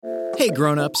Hey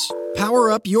grown-ups, power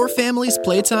up your family's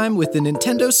playtime with the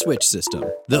Nintendo Switch system,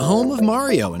 the home of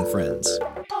Mario and friends.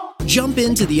 Jump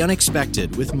into the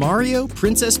unexpected with Mario,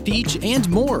 Princess Peach, and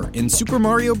more in Super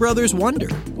Mario Bros. Wonder,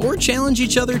 or challenge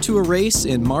each other to a race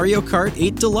in Mario Kart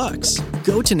 8 Deluxe.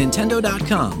 Go to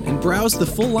Nintendo.com and browse the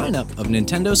full lineup of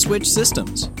Nintendo Switch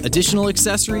systems. Additional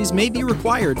accessories may be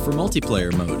required for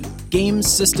multiplayer mode. Games,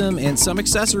 system, and some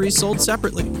accessories sold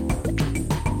separately.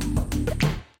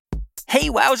 Hey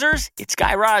Wowzers, it's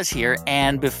Guy Raz here,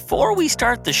 and before we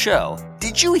start the show,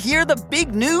 did you hear the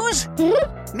big news?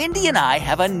 Mindy and I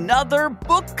have another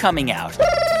book coming out.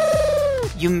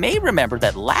 You may remember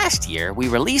that last year we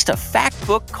released a fact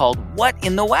book called What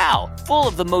in the Wow, full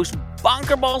of the most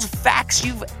bonkerballs facts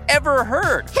you've ever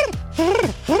heard.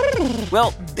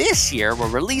 Well, this year we're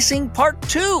releasing part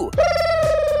 2.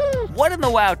 What in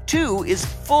the Wow 2 is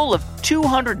full of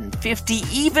 250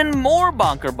 even more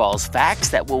bonkerballs facts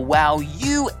that will wow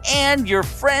you and your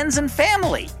friends and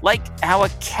family. Like how a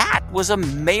cat was a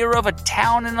mayor of a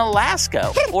town in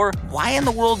Alaska, or why in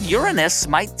the world Uranus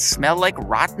might smell like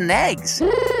rotten eggs.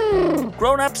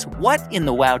 Grown-ups, What in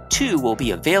the Wow 2 will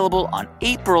be available on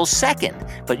April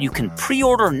 2nd, but you can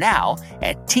pre-order now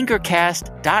at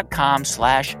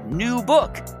tinkercast.com/new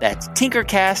book. That's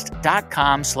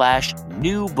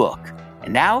tinkercast.com/new book.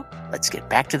 And now, let's get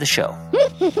back to the show.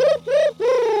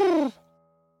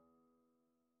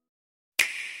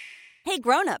 Hey,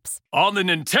 grown-ups. On the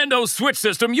Nintendo Switch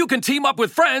system, you can team up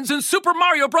with friends in Super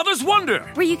Mario Bros. Wonder.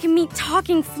 Where you can meet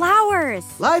talking flowers.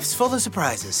 Life's full of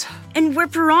surprises. And where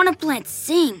piranha plants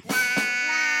sing.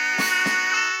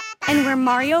 And where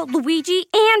Mario, Luigi,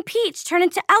 and Peach turn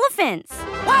into elephants.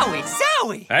 Wowie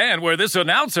zowie! And where this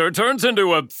announcer turns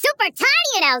into a... super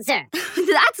tiny announcer.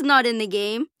 That's not in the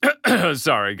game.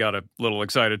 Sorry, got a little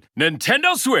excited.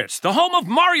 Nintendo Switch, the home of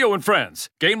Mario and friends.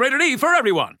 Game rated E for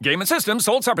everyone. Game and system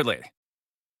sold separately.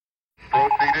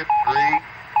 Proceeded. 3,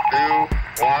 2,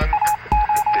 1.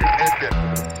 Ignition.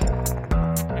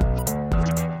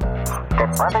 Get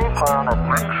ready for an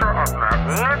adventure of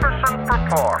magnificent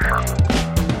proportions.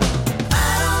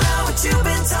 You've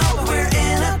been told, but we're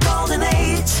in a golden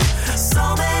age.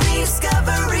 So many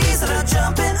discoveries that are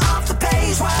jumping off the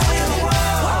page. Wow in the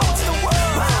world.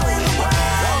 Wow in the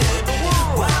world.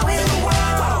 Wow in the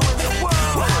world. Wow in the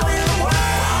world. Wow in the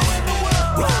world.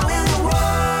 Wow in the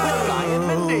world. With Guy and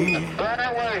Mindy. Right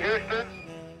away, Houston.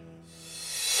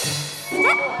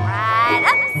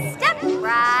 Step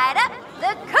right up.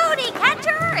 The Cody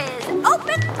Catcher is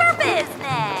open for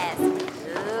business.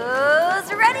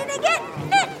 Who's ready to get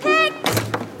nitpicked?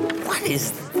 What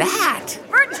is that?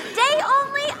 For today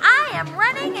only, I am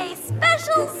running a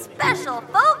special,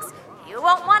 folks. You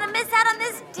won't want to miss out on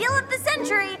this deal of the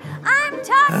century. I'm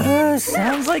talking...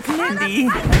 Sounds like Mindy.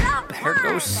 Better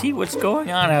go see what's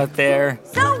going on out there.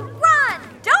 So run,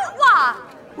 don't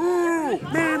walk. Ooh,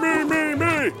 me.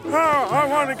 I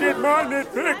want to get my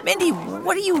nitpick. Mindy,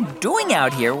 what are you doing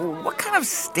out here? What kind of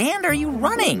stand are you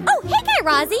running? Oh, hey, Guy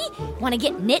Razzie. Want to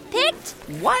get nitpicked?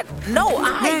 What? No,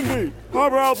 Mindy, how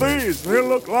about these? They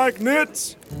look like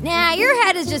nits. Nah, your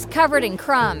head is just covered in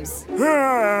crumbs.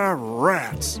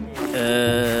 Rats.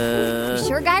 You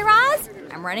sure, Guy Raz?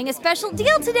 I'm running a special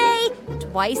deal today.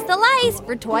 Twice the lice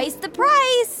for twice the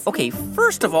price. Okay,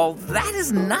 first of all, that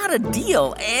is not a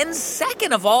deal. And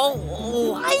second of all,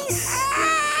 lice.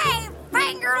 Hey,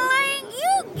 Fingerling,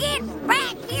 you get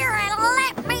back here and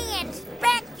let me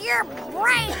inspect your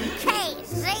brain case.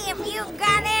 See if you've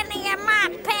got any of my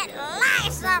pet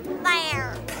lice up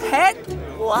there. Pet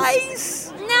lice?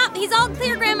 No, he's all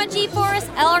clear, Grandma G-Force.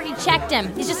 I already checked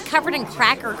him. He's just covered in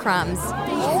cracker crumbs.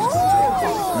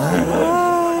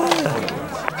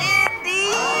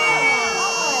 Mindy!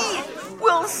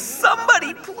 Will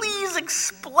somebody please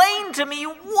explain to me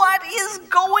what is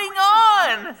going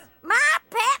on? My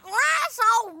pet lice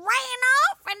all ran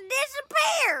off and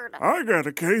disappeared. I got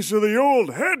a case of the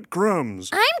old head crumbs.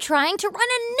 I'm trying to run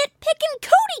a nitpickin'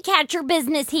 Cody Catcher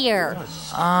business here.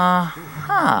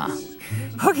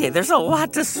 Okay, there's a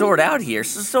lot to sort out here,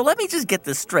 so let me just get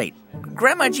this straight.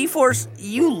 Grandma G-Force,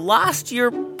 you lost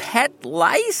your pet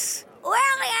lice? Well,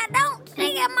 you don't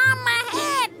see them on my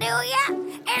head, do ya? And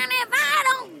if I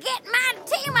don't get my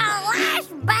team of lice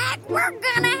back, we're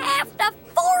gonna have to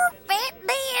forfeit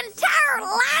the entire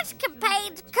lice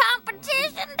capades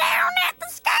competition down at the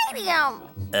stadium.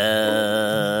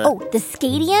 Oh, the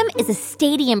Skadium is a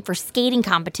stadium for skating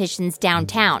competitions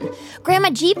downtown. Grandma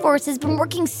G-Force has been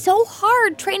working so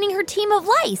hard training her team of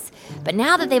lice. But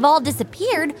now that they've all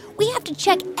disappeared, we have to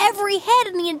check every head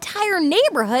in the entire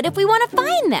neighborhood if we want to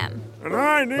find them. And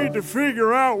I need to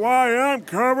figure out why I'm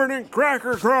covered in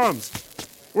cracker crumbs.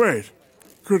 Wait,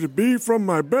 Could it be from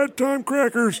my bedtime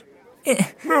crackers?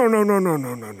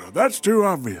 No. That's too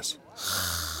obvious.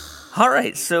 All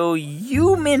right, so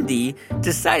you, Mindy,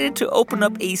 decided to open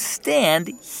up a stand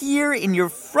here in your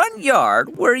front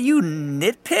yard where you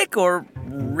nitpick or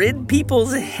rid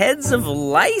people's heads of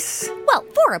lice? Well,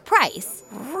 for a price.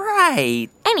 Right.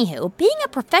 Anywho, being a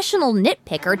professional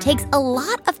nitpicker takes a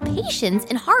lot of patience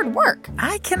and hard work.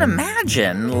 I can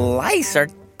imagine. Lice are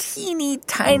teeny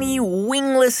tiny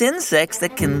wingless insects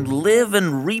that can live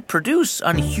and reproduce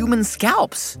on human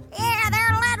scalps. Yeah,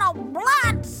 they're little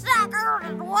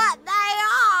bloodsuckers is what they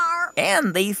are.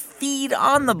 And they feed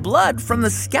on the blood from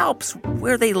the scalps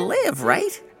where they live,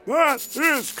 right? That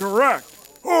is correct.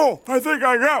 Oh, I think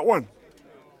I got one.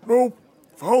 Nope,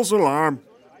 false alarm.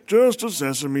 Just a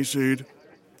sesame seed.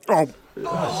 Oh.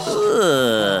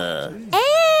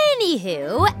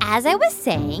 Anywho, as I was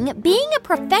saying, being a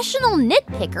professional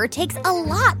nitpicker takes a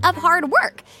lot of hard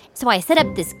work. So I set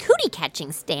up this cootie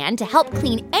catching stand to help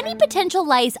clean any potential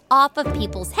lice off of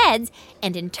people's heads,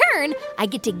 and in turn, I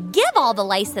get to give all the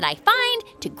lice that I find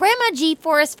to Grandma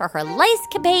G-Force for her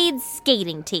Lice-Capades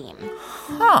skating team.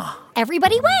 Huh.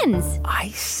 Everybody wins. I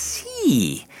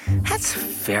see. That's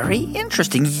very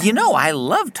interesting. You know, I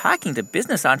love talking to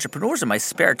business entrepreneurs in my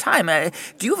spare time.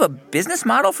 Do you have a business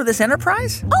model for this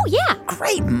enterprise? Oh, yeah.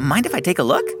 Great. Mind if I take a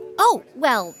look? Oh,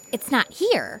 well, it's not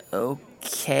here.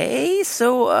 Okay,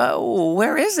 so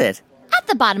where is it? At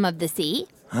the bottom of the sea.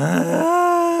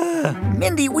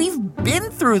 Mindy, we've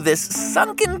been through this.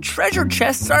 Sunken treasure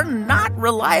chests are not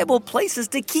reliable places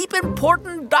to keep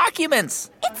important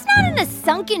documents. It's not in a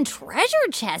sunken treasure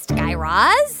chest, Guy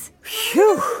Raz.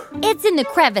 Phew. It's in the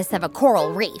crevice of a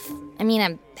coral reef. I mean,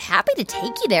 I'm happy to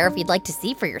take you there if you'd like to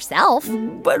see for yourself.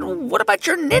 But what about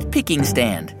your nitpicking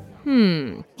stand?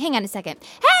 Hang on a second.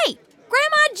 Hey,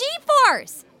 Grandma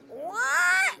G-Force!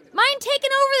 What? Mind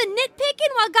taking over the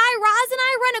nitpicking while Guy Raz and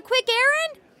I run a quick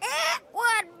errand? It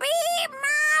would be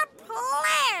my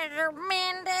pleasure,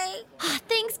 Mindy.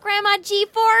 Thanks, Grandma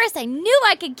G-Force. I knew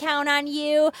I could count on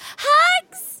you.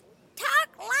 Hugs?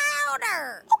 Talk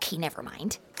louder. Okay, never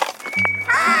mind.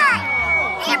 Hey,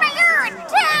 give me your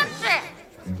attention.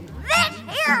 This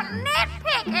here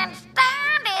nitpicking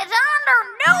stand is under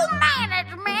new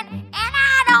management, and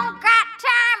I don't got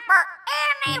time for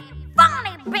any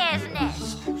funny business.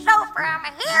 So from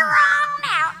here on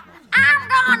out, I'm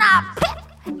gonna pick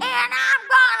and I'm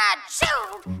gonna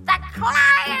choose the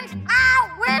clients I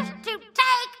wish to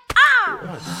take on.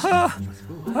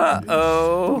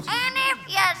 Uh-oh. And if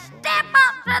you step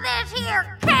up to this here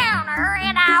counter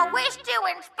and I wish to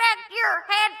inspect your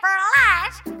head for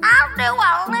lice, I'll do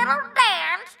a little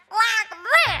dance like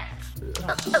this.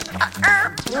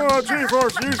 Oh,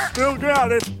 G-Force, you still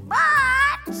got it.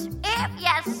 But if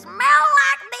you smell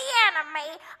like the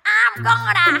enemy, I'm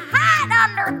gonna hide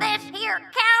under this here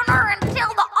counter until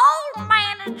the old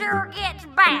manager gets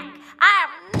back.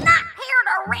 I'm not here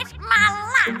to risk my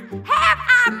life. Have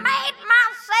I made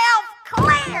myself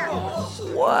clear?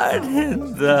 What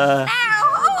in the... Now,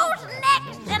 who's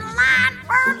next in line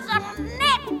for some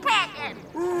nitpicking?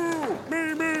 Me.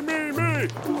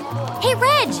 Hey,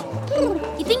 Reg,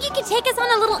 you think you could take us on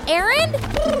a little errand?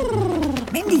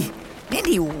 Mindy,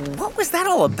 what was that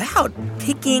all about?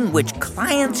 Picking which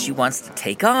clients she wants to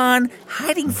take on,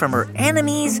 hiding from her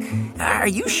enemies. Are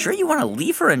you sure you want to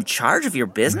leave her in charge of your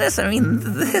business? I mean,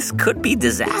 this could be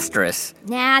disastrous.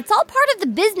 Nah, it's all part of the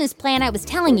business plan I was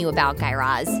telling you about, Guy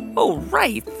Raz. Oh,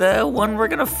 right. The one we're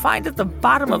going to find at the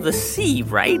bottom of the sea,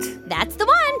 right? That's the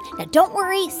one. Now, don't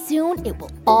worry. Soon it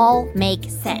will all make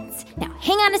sense. Now,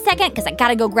 hang on a second, because I got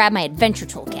to go grab my adventure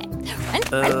toolkit. Run.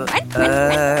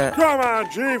 Come on,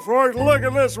 G-Force, look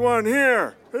at this one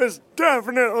here. It's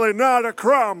definitely not a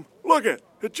crumb. Look it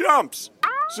jumps.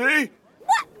 See?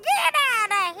 What? Get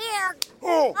out of here.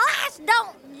 Oh. Lice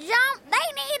don't jump. They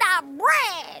need a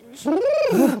bridge.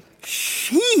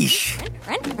 Sheesh.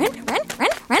 Run.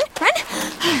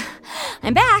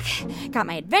 I'm back. Got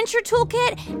my adventure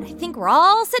toolkit, and I think we're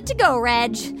all set to go,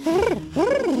 Reg.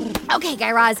 Okay,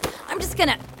 Guy Raz, I'm just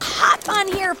gonna hop on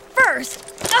here first.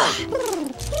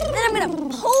 And then I'm gonna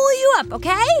pull you up,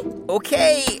 okay?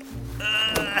 Okay.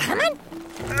 Come on.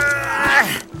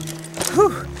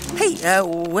 Hey,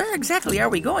 where exactly are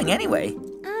we going anyway?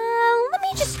 Let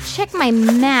me just check my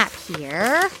map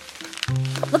here.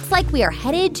 Looks like we are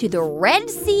headed to the Red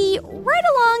Sea, right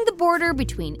along the border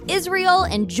between Israel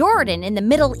and Jordan in the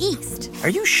Middle East. Are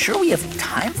you sure we have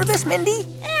time for this, Mindy?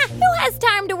 Who has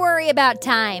time to worry about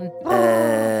time?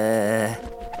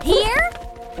 Here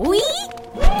we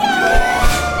go!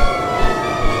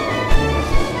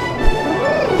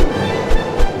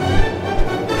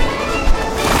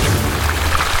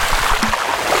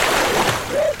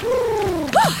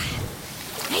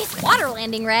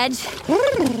 landing, Reg.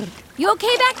 You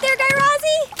okay back there, Guy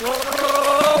Razzie?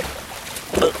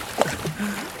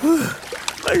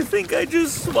 I think I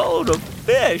just swallowed a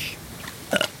fish.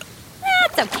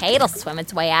 That's okay. It'll swim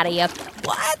its way out of you.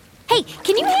 What? Hey,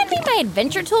 can you hand me my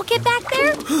adventure toolkit back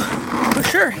there? Oh,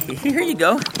 sure. Here you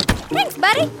go. Thanks,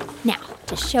 buddy. Now,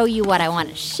 to show you what I want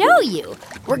to show you,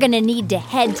 we're going to need to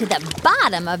head to the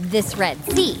bottom of this Red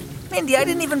Sea. Mindy, I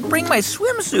didn't even bring my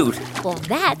swimsuit. Well,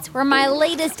 that's where my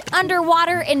latest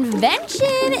underwater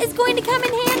invention is going to come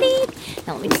in handy.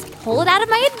 Now, let me just pull it out of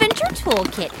my adventure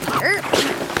toolkit here.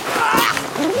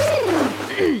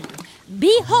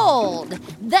 Behold,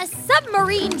 the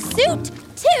Submarine Suit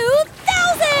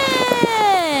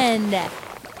 2000!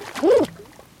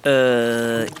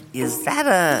 Is that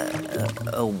a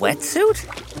wetsuit?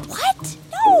 What?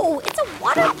 No, it's a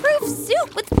waterproof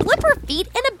suit with flipper feet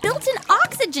and a built-in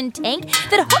oxygen tank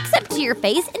that hooks up to your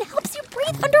face and helps you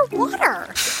breathe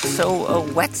underwater. So a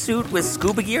wetsuit with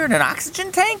scuba gear and an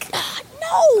oxygen tank?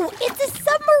 No, it's a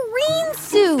submarine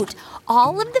suit.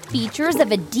 All of the features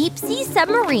of a deep-sea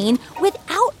submarine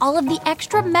without all of the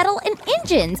extra metal and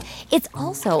engines. It's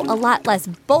also a lot less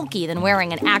bulky than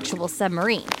wearing an actual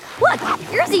submarine. Look,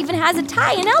 yours even has a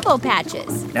tie and elbow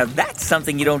patches. Now that's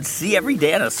something you don't see every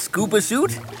day on a scuba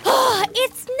suit.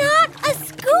 It's not a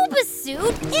scuba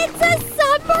suit. It's a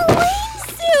submarine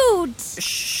suit.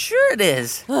 Sure it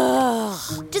is.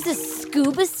 Does a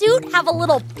scuba suit have a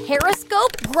little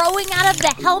periscope growing out of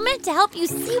the helmet to help you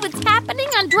see what's happening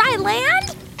on dry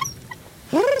land?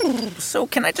 So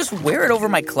can I just wear it over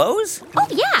my clothes? Oh,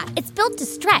 yeah. It's built to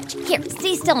stretch. Here,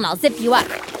 stay still and I'll zip you up.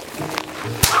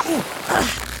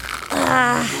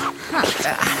 I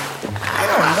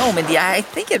don't know, Mindy. I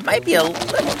think it might be a little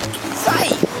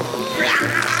tight.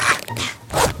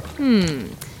 Maybe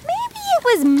it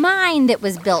was mine that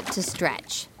was built to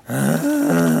stretch. Sorry,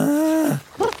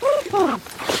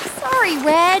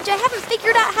 Reg. I haven't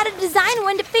figured out how to design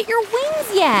one to fit your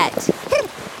wings yet.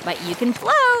 But you can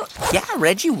float. Yeah,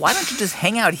 Reggie, why don't you just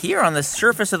hang out here on the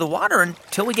surface of the water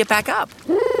until we get back up?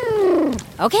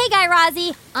 Okay, Guy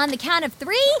Razzie. On the count of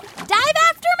 3, dive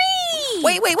after me!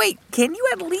 Wait. Can you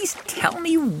at least tell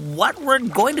me what we're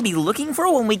going to be looking for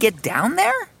when we get down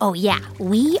there? Oh, yeah.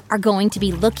 We are going to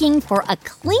be looking for a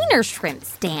cleaner shrimp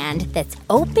stand that's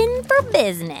open for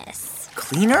business.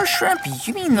 Cleaner shrimp?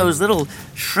 You mean those little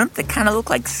shrimp that kind of look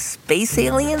like space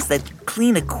aliens that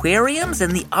clean aquariums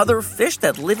and the other fish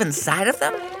that live inside of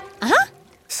them? Uh-huh.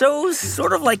 So,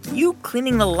 sort of like you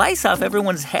cleaning the lice off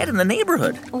everyone's head in the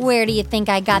neighborhood. Where do you think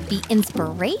I got the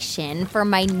inspiration for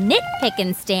my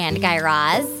nitpicking stand, Guy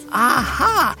Raz?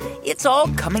 Aha! It's all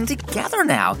coming together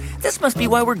now. This must be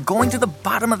why we're going to the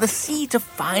bottom of the sea to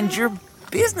find your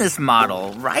business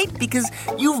model, right? Because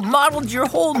you've modeled your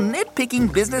whole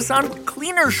nitpicking business on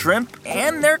cleaner shrimp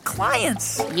and their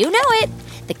clients. You know it.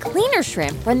 The cleaner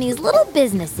shrimp run these little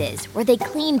businesses where they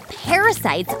clean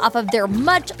parasites off of their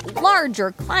much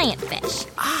larger client fish.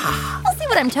 I'll see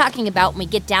what I'm talking about when we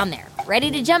get down there.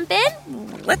 Ready to jump in?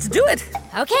 Let's do it.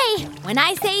 Okay, when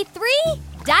I say 3,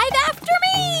 dive after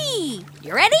me.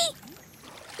 You ready?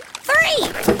 3.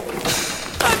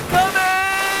 I'm coming!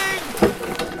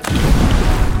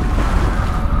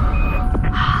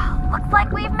 Looks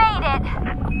like we've made it.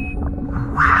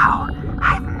 Wow,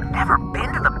 I've never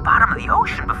been to the bottom of the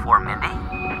ocean before, Mindy.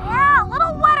 Yeah, a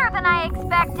little wetter than I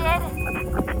expected.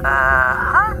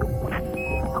 Uh-huh.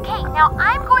 Okay, now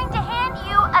I'm going to hand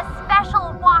you a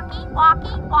special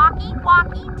walkie-talkie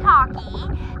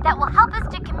that will help us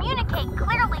to communicate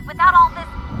clearly without all this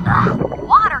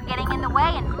water getting in the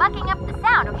way and mucking up the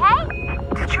sound, okay?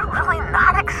 Did you really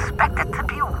not expect it to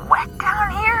be wet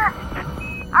down here?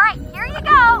 All right, here you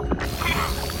go.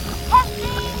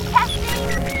 Testing.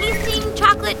 Tasting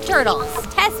chocolate turtles.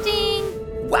 Testing.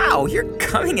 Wow, you're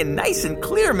coming in nice and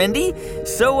clear, Mindy.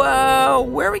 So,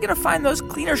 where are we going to find those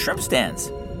cleaner shrimp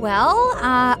stands? Well,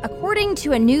 according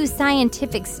to a new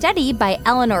scientific study by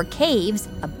Eleanor Caves,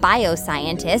 a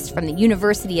bioscientist from the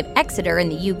University of Exeter in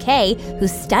the UK who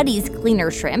studies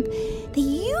cleaner shrimp, they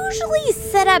usually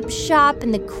set up shop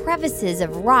in the crevices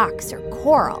of rocks or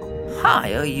coral.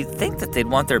 You'd think that they'd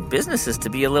want their businesses to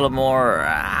be a little more,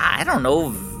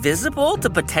 visible to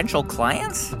potential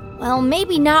clients? Well,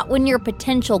 maybe not when your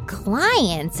potential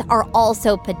clients are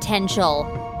also potential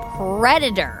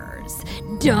predators.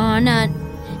 Donut.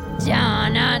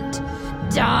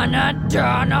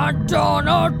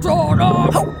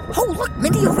 Oh, look,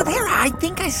 Mindy, over there. I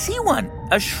think I see one.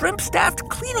 A shrimp-staffed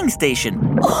cleaning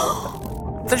station.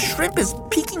 The shrimp is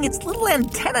peeking its little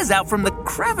antennas out from the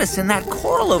crevice in that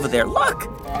coral over there. Look.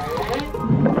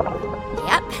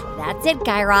 Yep, That's it,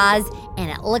 Guy Raz.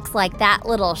 And it looks like that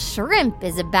little shrimp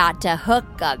is about to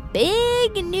hook a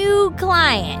big new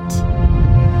client.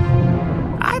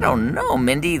 I don't know,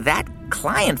 Mindy. That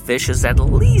client fish is at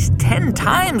least 10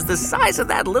 times the size of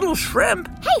that little shrimp.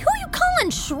 Hey, who you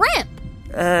calling shrimp?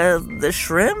 The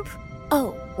shrimp?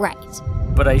 Oh, right.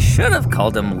 But I should have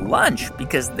called him lunch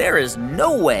because there is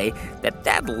no way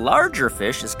that larger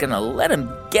fish is going to let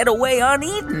him get away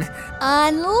uneaten.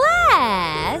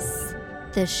 Unless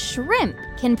the shrimp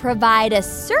can provide a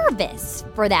service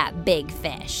for that big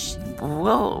fish.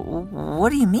 Well, what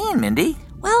do you mean, Mindy?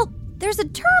 Well, there's a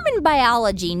term in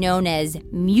biology known as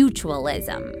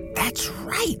mutualism. That's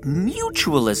right,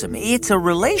 mutualism. It's a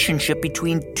relationship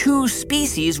between two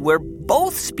species where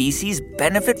both species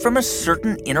benefit from a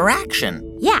certain interaction.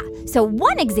 Yeah, so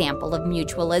one example of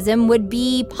mutualism would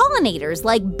be pollinators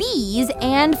like bees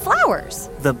and flowers.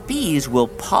 The bees will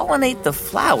pollinate the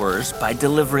flowers by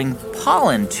delivering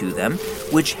pollen to them,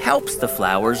 which helps the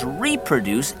flowers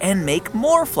reproduce and make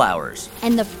more flowers.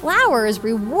 And the flowers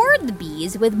reward the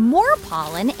bees with more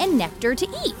pollen and nectar to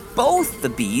eat. Both the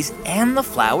bees and the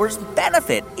flowers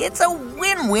benefit. It's a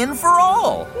win-win for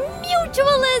all.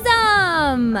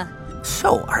 Mutualism!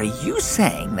 So, are you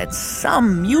saying that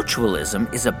some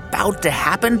mutualism is about to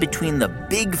happen between the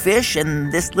big fish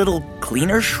and this little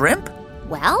cleaner shrimp?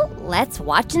 Well, let's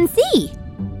watch and see.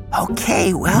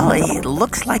 Okay, well, it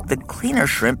looks like the cleaner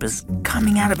shrimp is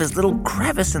coming out of his little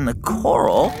crevice in the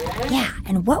coral. Yeah,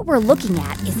 and what we're looking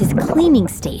at is his cleaning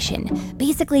station.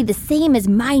 Basically the same as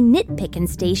my nitpicking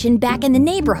station back in the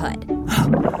neighborhood.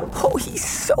 Oh, he's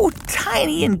so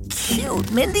tiny and cute,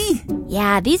 Mindy.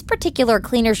 Yeah, these particular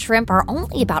cleaner shrimp are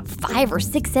only about 5 or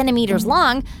 6 centimeters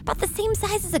long, about the same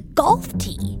size as a golf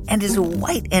tee. And his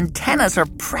white antennas are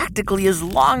practically as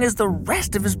long as the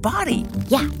rest of his body.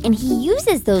 Yeah, and he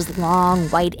uses those long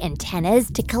white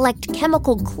antennas to collect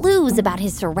chemical clues about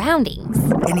his surroundings.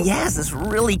 And he has this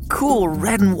really cool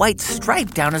red and white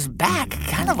stripe down his back,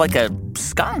 kind of like a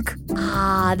skunk.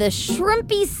 Ah, the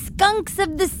shrimpy skunks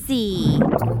of the sea.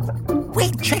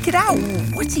 Wait, check it out.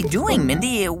 What's he doing,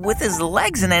 Mindy? With his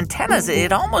legs and antennas,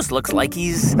 it almost looks like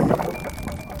he's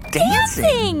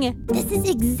dancing. This is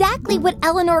exactly what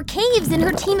Eleanor Caves and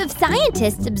her team of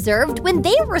scientists observed when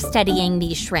they were studying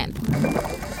these shrimp.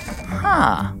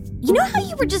 Huh. You know how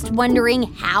you were just wondering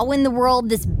how in the world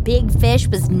this big fish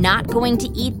was not going to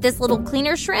eat this little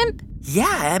cleaner shrimp?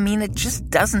 Yeah, I mean, it just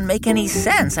doesn't make any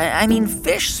sense. I mean,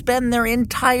 fish spend their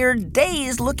entire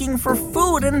days looking for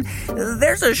food, and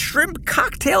there's a shrimp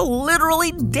cocktail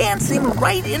literally dancing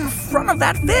right in front of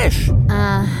that fish.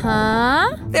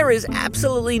 Uh-huh. There is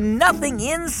absolutely nothing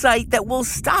in sight that will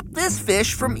stop this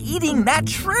fish from eating that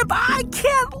shrimp. I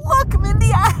can't look,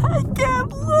 Mindy. I can't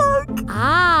look.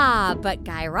 Ah, but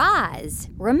Guy Raz,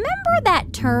 remember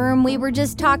that term we were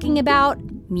just talking about?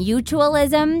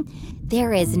 Mutualism?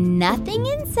 There is nothing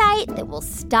in sight that will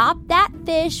stop that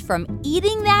fish from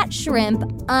eating that shrimp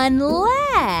unless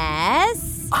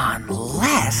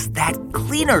that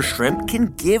cleaner shrimp can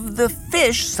give the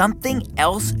fish something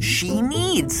else she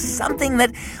needs, something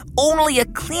that only a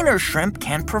cleaner shrimp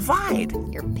can provide.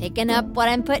 You're picking up what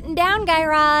I'm putting down, Guy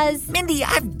Raz. Mindy,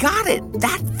 I've got it.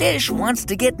 That fish wants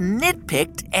to get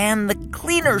nitpicked, and the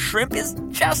cleaner shrimp is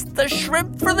just the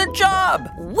shrimp for the job.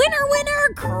 Winner,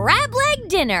 winner, crab leg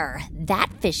dinner. That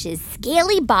fish's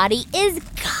scaly body is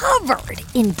covered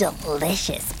in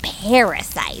delicious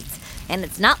parasites. And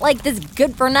it's not like this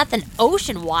good-for-nothing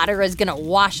ocean water is going to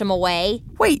wash them away.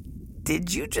 Wait,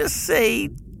 did you just say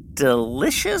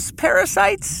delicious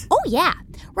parasites? Oh, yeah.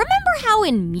 Remember how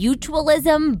in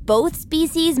mutualism, both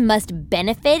species must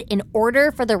benefit in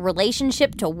order for the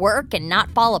relationship to work and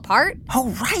not fall apart? Oh,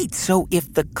 right. So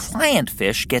if the client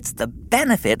fish gets the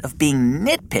benefit of being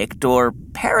nitpicked or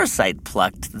parasite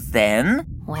plucked, then...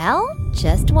 Well,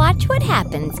 just watch what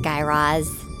happens, Guy Raz.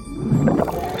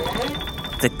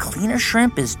 The cleaner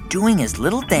shrimp is doing his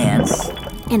little dance.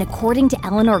 And according to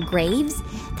Eleanor Graves,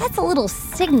 that's a little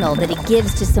signal that he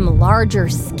gives to some larger,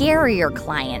 scarier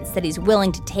clients that he's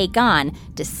willing to take on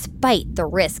despite the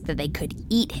risk that they could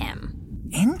eat him.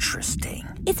 Interesting.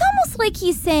 It's almost like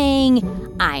he's saying,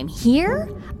 I'm here,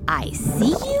 I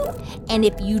see you, and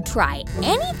if you try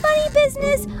any funny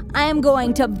business, I'm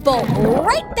going to bolt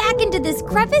right back into this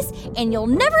crevice, and you'll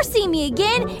never see me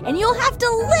again, and you'll have to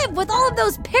live with all of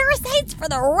those parasites for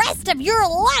the rest of your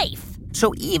life.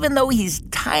 So even though he's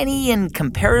tiny in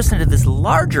comparison to this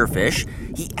larger fish,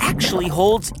 he actually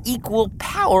holds equal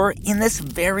power in this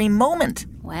very moment.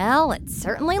 Well, it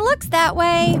certainly looks that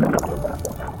way.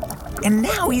 And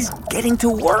now he's getting to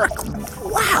work.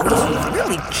 Wow, he's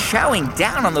really chowing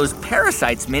down on those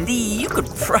parasites, Mindy. You could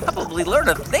probably learn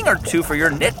a thing or two for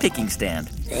your nitpicking stand.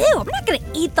 Ew, I'm not gonna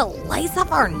eat the lice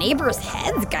off our neighbors'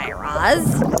 heads, Guy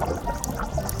Raz.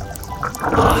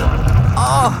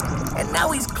 Oh, and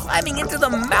now he's climbing into the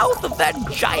mouth of that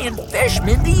giant fish,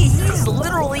 Mindy. He's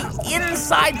literally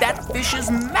inside that fish's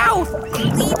mouth,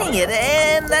 cleaning it,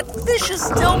 and that fish is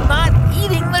still not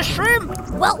eating the shrimp.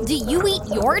 Well, do you eat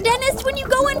your dentist when you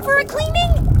go in for a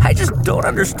cleaning? I just don't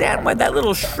understand why that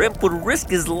little shrimp would risk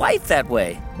his life that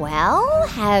way. Well,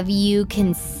 have you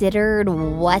considered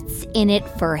what's in it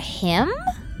for him?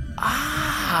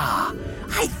 Ah,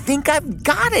 I think I've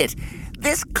got it.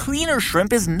 This cleaner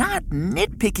shrimp is not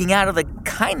nitpicking out of the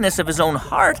kindness of his own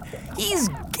heart. He's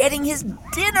getting his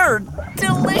dinner.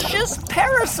 Delicious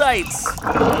parasites.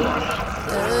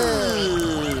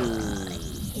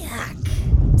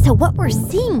 So what we're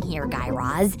seeing here, Guy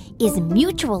Raz, is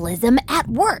mutualism at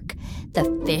work. The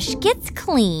fish gets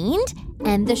cleaned,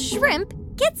 and the shrimp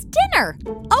gets dinner. A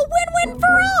win-win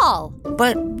for all.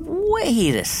 But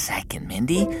wait a second,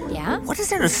 Mindy. Yeah? What is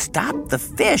there to stop the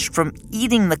fish from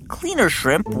eating the cleaner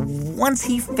shrimp once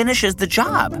he finishes the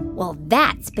job? Well,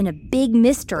 that's been a big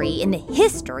mystery in the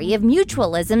history of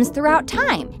mutualisms throughout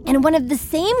time, and one of the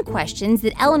same questions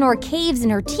that Eleanor Caves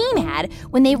and her team had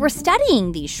when they were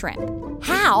studying these shrimp.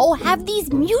 How have these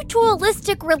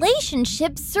mutualistic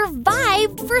relationships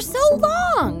survived for so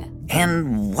long?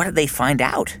 And what did they find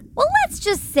out? Well, let's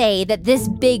just say that this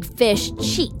big fish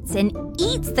cheats and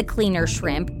eats the cleaner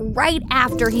shrimp right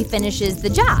after he finishes the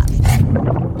job.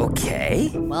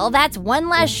 Okay. Well, that's one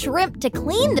less shrimp to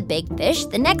clean the big fish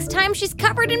the next time she's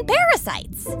covered in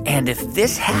parasites. And if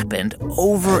this happened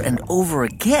over and over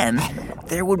again,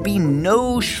 there would be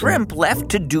no shrimp left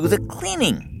to do the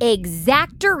cleaning.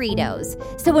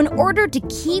 Exact-oritos. So in order to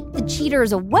keep the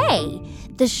cheaters away,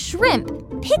 the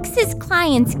shrimp picks his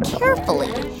clients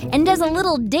carefully and does a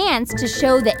little dance to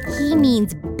show that he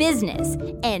means business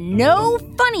and no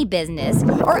funny business,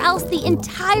 or else the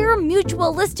entire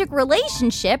mutualistic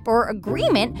relationship or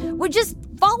agreement would just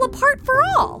fall apart for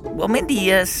all. Well,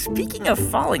 Mindy, speaking of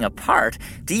falling apart,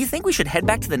 do you think we should head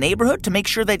back to the neighborhood to make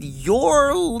sure that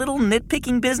your little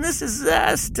nitpicking business is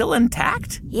still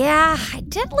intact? Yeah, I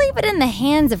did leave it in the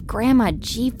hands of Grandma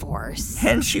G-Force.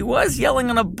 And she was yelling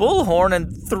on a bullhorn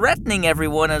and threatening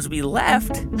everyone as we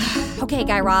left. Okay,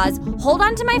 Guy Raz, hold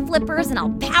on to my flippers and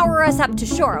I'll power us up to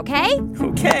shore, okay?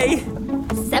 Okay.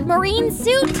 Submarine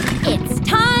suit, it's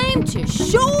time to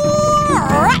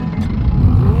shore up!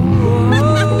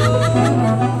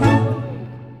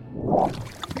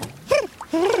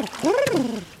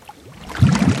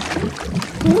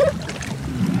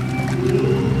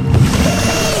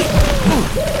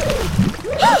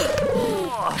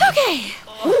 Okay,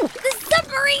 the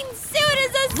submarine suit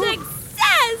is a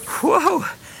success! Whoa,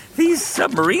 these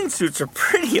submarine suits are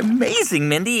pretty amazing,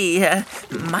 Mindy.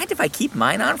 Mind if I keep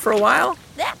mine on for a while?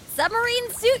 That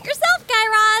submarine suit yourself, Guy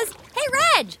Raz. Hey,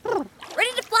 Reg,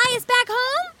 ready to fly us back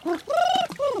home?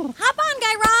 Hop on,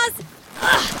 Guy Raz.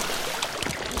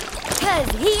 'Cause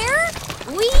here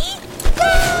we go!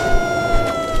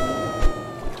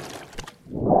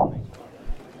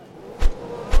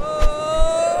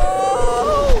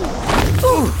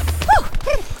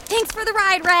 Thanks for the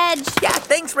ride, Reg. Yeah,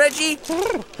 thanks, Reggie.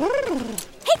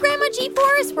 Hey, Grandma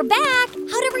G-Force, we're back.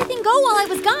 How'd everything go while I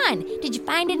was gone? Did you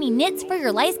find any nits for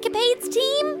your Lice-Capades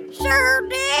team? Sure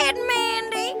did,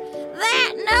 Mandy.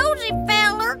 That nosy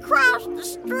feller across the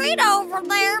street over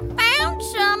there found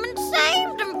some and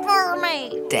saved them for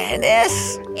me.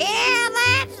 Dennis? Yeah,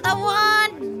 that's the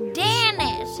one,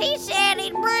 Dennis. He said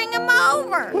he'd bring them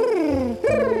over.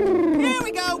 Here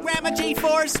we go, Grandma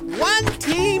G-Force. One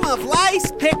team of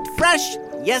lice picked fresh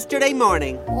yesterday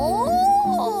morning.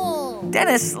 Oh.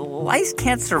 Dennis, lice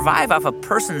can't survive off a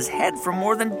person's head for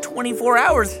more than 24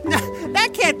 hours. That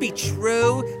can't be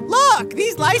true. Look,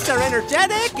 these lice are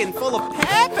energetic and full of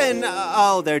pep and...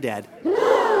 oh, they're dead.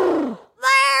 They're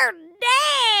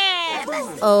dead.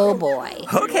 Oh, boy.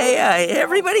 Okay,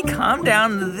 everybody calm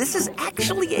down. This is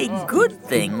actually a good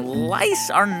thing. Lice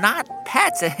are not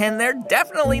pets, and they're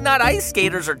definitely not ice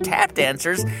skaters or tap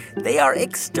dancers. They are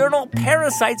external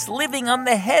parasites living on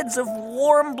the heads of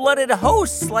warm-blooded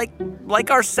hosts like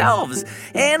ourselves.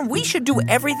 And we should do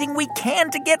everything we can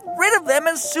to get rid of them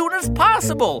as soon as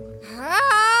possible.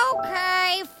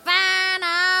 Okay, fine,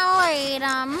 I'll eat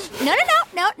them. No.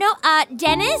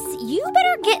 Dennis, you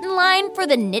better get in line for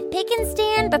the nitpicking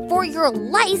stand before your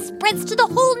lice spreads to the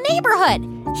whole neighborhood.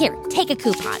 Here, take a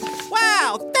coupon.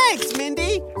 Wow, thanks,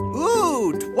 Mindy.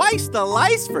 Ooh, twice the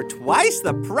lice for twice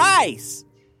the price.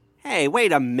 Hey,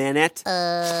 wait a minute.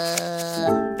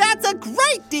 That's a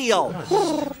great deal!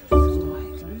 Wow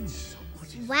in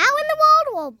the World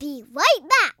will be right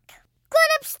back.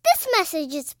 Grown-ups, this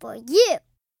message is for you.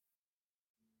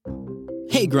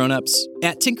 Hey grown-ups,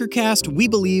 at Tinkercast, we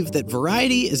believe that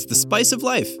variety is the spice of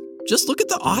life. Just look at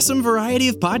the awesome variety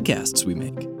of podcasts we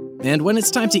make. And when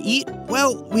it's time to eat,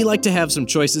 well, we like to have some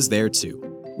choices there too.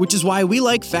 Which is why we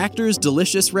like Factor's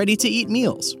delicious ready-to-eat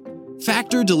meals.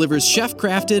 Factor delivers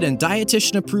chef-crafted and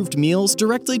dietitian-approved meals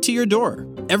directly to your door.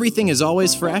 Everything is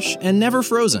always fresh and never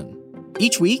frozen.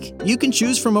 Each week, you can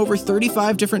choose from over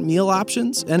 35 different meal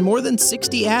options and more than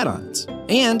 60 add-ons.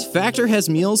 And Factor has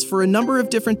meals for a number of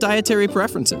different dietary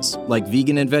preferences, like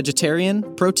vegan and vegetarian,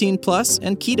 protein plus,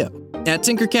 and keto. At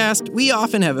Tinkercast, we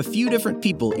often have a few different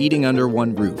people eating under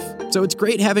one roof. So it's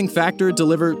great having Factor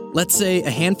deliver, let's say, a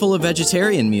handful of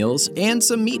vegetarian meals and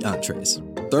some meat entrees.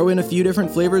 Throw in a few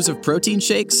different flavors of protein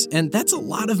shakes, and that's a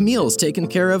lot of meals taken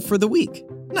care of for the week.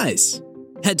 Nice.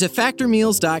 Head to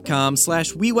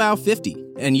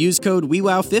factormeals.com/WeWow50 and use code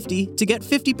WeWow50 to get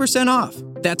 50% off.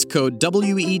 That's code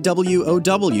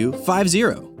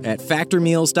WEWOW50 at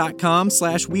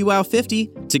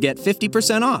factormeals.com/WeWow50 to get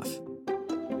 50% off.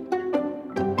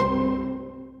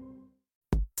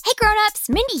 Hey grown-ups,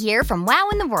 Mindy here from Wow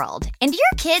in the World. And do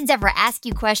your kids ever ask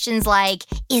you questions like,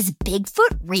 is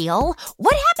Bigfoot real?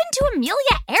 What happened to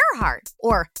Amelia Earhart?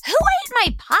 Or who ate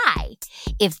my pie?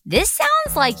 If this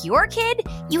sounds like your kid,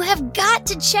 you have got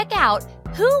to check out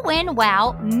Who When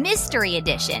Wow Mystery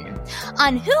Edition.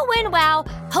 On Who When Wow,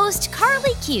 host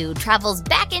Carly Q travels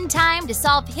back in time to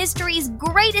solve history's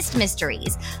greatest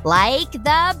mysteries, like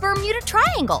the Bermuda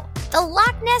Triangle, the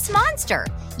Loch Ness Monster,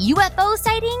 UFO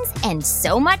sightings, and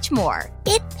so much more.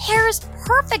 It pairs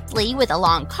perfectly with a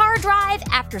long car drive,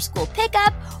 after-school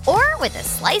pickup, or with a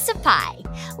slice of pie.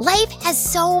 Life has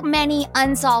so many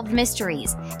unsolved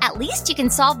mysteries. At least you can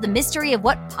solve the mystery of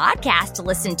what podcast to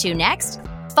listen to next.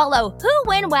 Follow Who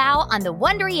When Wow on the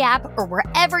Wondery app or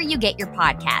wherever you get your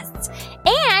podcasts.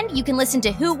 And you can listen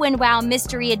to Who When Wow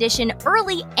Mystery Edition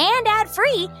early and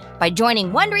ad-free by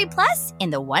joining Wondery Plus in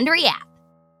the Wondery app.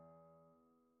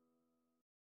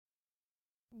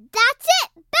 That's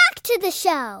it. Back to the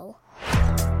show.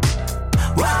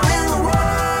 Wow in the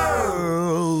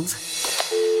world.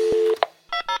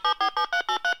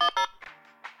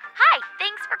 Hi,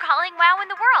 thanks for calling Wow in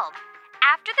the World.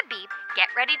 After the beep,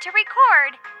 get ready to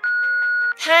record.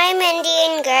 Hi, Mindy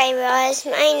and Guy Raz.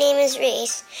 My name is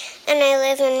Reese, and I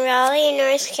live in Raleigh,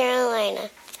 North Carolina.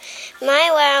 My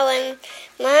wow in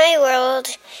my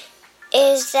world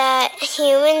is that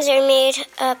humans are made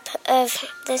up of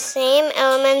the same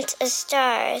elements as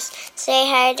stars. Say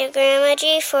hi to Grandma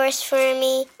G-Force for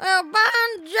me.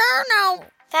 Buongiorno.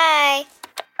 Bye.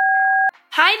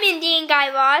 Hi, Mindy and Guy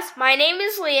Raz. My name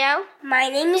is Leo. My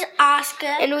name is Oscar.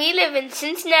 And we live in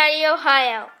Cincinnati,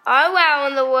 Ohio. Our wow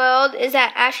in the world is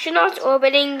that astronauts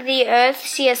orbiting the Earth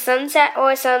see a sunset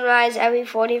or a sunrise every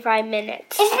 45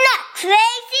 minutes. Isn't that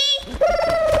crazy?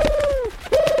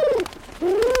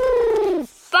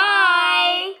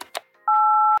 Bye!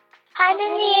 Hi,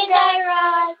 Mindy and Guy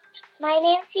Raz. My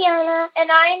name's Fiona.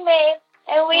 And I'm Maeve.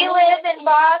 And we live in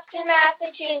Boston,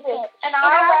 Massachusetts. And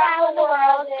our wow in the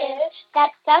world is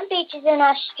that some beaches in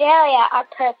Australia are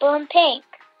purple and pink.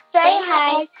 Say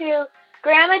hi to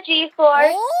Grandma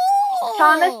G-Force,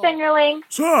 Thomas Fingerling,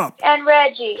 and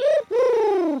Reggie.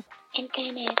 And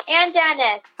Dennis. And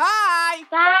Dennis. Hi!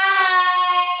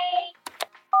 Bye!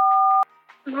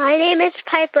 My name is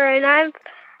Piper, and I'm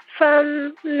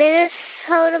from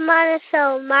Minnesota,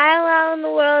 Monticello. My wow in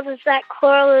the world is that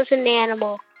coral is an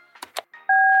animal.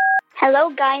 Hello,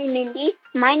 Guy and Mindy.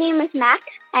 My name is Max,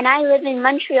 and I live in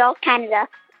Montreal, Canada.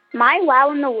 My wow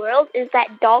in the world is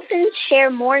that dolphins share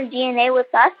more DNA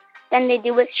with us than they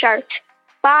do with sharks.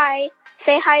 Bye.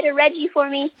 Say hi to Reggie for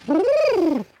me.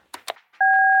 Hi,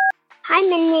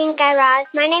 Mindy and Guy Raz.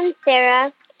 My name is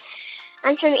Sarah.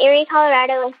 I'm from Erie,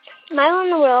 Colorado. My wow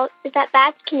in the world is that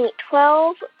bats can eat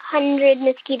 1,200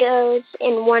 mosquitoes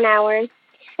in 1 hour, and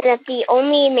that's the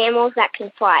only mammals that can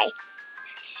fly.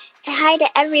 Say hi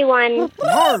to everyone.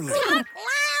 Marley!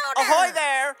 Ahoy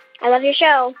there! I love your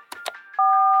show.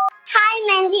 Hi,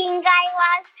 Mindy and Guy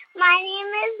Raz. My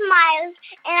name is Miles,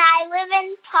 and I live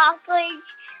in Parkridge,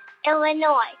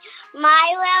 Illinois.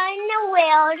 My wow in the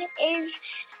world is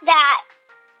that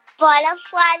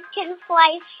butterflies can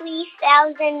fly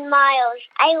 3,000 miles.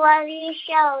 I love your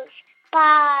shows.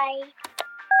 Bye.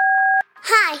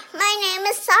 Hi, my name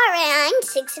is Sarah, and I'm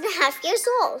 6.5 years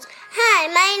old. Hi,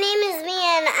 my name is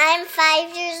Mia, and I'm 5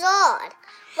 years old.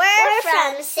 We're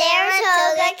from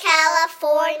Saratoga,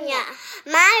 California.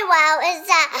 My wow is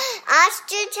that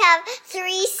ostrich have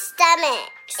 3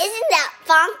 stomachs. Isn't that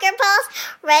bonkerballs?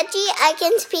 Reggie, I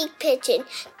can speak pigeon.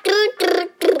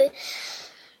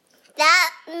 That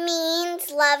means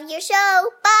love your show.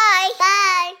 Bye.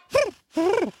 Bye.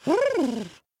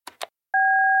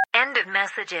 End of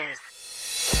messages.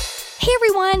 Hey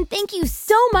everyone, thank you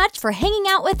so much for hanging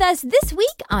out with us this week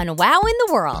on Wow in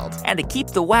the World. And to keep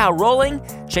the wow rolling,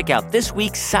 check out this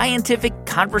week's scientific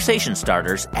conversation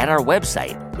starters at our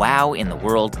website,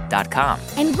 wowintheworld.com.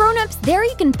 And grown-ups, there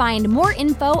you can find more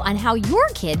info on how your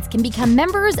kids can become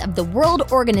members of the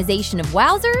World Organization of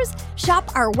Wowzers, shop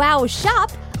our Wow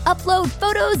shop, upload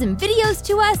photos and videos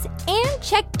to us, and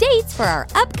check dates for our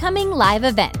upcoming live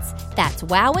events. That's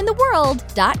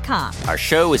wowintheworld.com. Our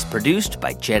show is produced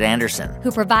by Jed Anderson,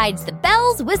 who provides the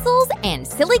bells, whistles, and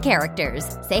silly characters.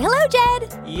 Say hello,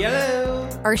 Jed. Hello.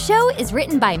 Our show is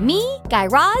written by me, Guy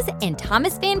Raz, and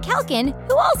Thomas Van Kalken,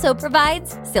 who also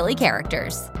provides silly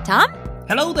characters. Tom?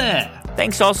 Hello there.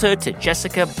 Thanks also to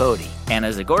Jessica Bodie, Anna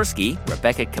Zagorski,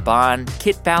 Rebecca Caban,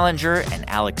 Kit Ballinger, and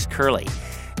Alex Curley.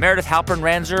 Meredith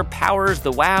Halpern-Ranzer powers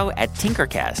the wow at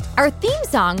Tinkercast. Our theme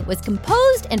song was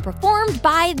composed and performed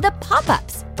by The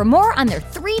Pop-Ups. For more on their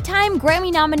 3-time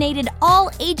Grammy-nominated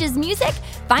all-ages music,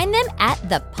 find them at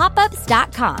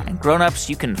thepopups.com. And grown-ups,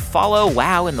 you can follow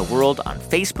Wow in the World on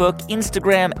Facebook,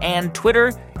 Instagram, and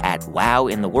Twitter at Wow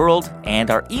in the World. And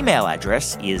our email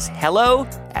address is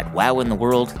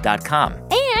hello@wowintheworld.com.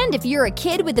 And if you're a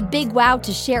kid with a big wow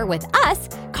to share with us,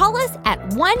 call us at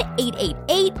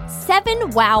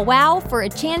 1-888-7-WOW-WOW for a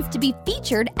chance to be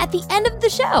featured at the end of the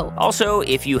show. Also,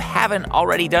 if you haven't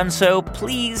already done so,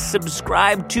 please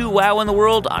subscribe to Wow in the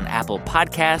World on Apple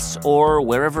Podcasts or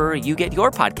wherever you get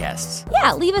your podcasts.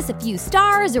 Yeah, leave us a few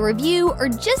stars, a review, or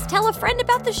just tell a friend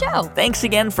about the show. Thanks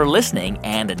again for listening,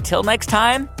 and until next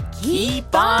time,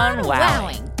 keep on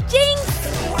wowing. Jinx!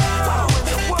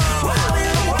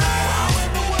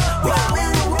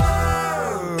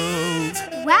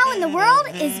 Wow in the World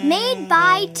is made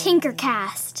by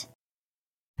Tinkercast.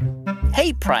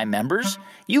 Hey, Prime members,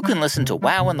 you can listen to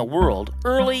Wow in the World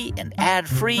early and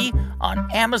ad-free on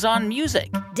Amazon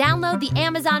Music. Download the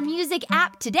Amazon Music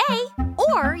app today,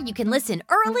 or you can listen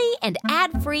early and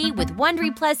ad-free with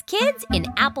Wondery Plus Kids in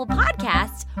Apple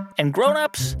Podcasts. And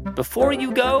grown-ups, before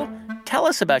you go, tell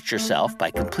us about yourself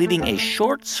by completing a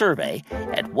short survey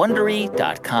at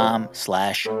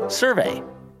Wondery.com/survey.